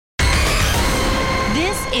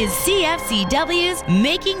is CFCW's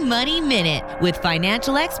Making Money Minute with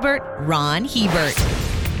financial expert Ron Hebert.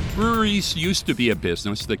 Breweries used to be a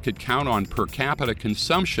business that could count on per capita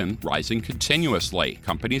consumption rising continuously.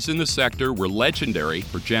 Companies in the sector were legendary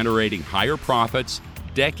for generating higher profits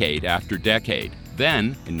decade after decade.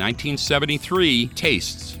 Then, in 1973,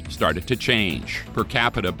 tastes started to change. Per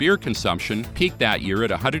capita beer consumption peaked that year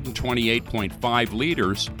at 128.5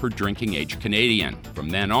 liters per drinking age Canadian. From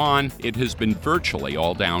then on, it has been virtually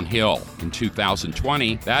all downhill. In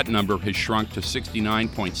 2020, that number has shrunk to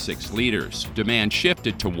 69.6 liters. Demand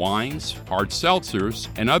shifted to wines, hard seltzers,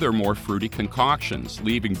 and other more fruity concoctions,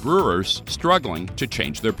 leaving brewers struggling to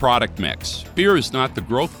change their product mix. Beer is not the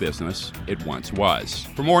growth business it once was.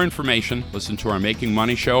 For more information, listen to our Making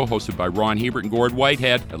Money show hosted by Ron Hebert and Gord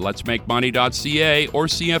Whitehead at letsmakemoney.ca or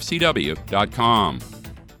cfcw.com.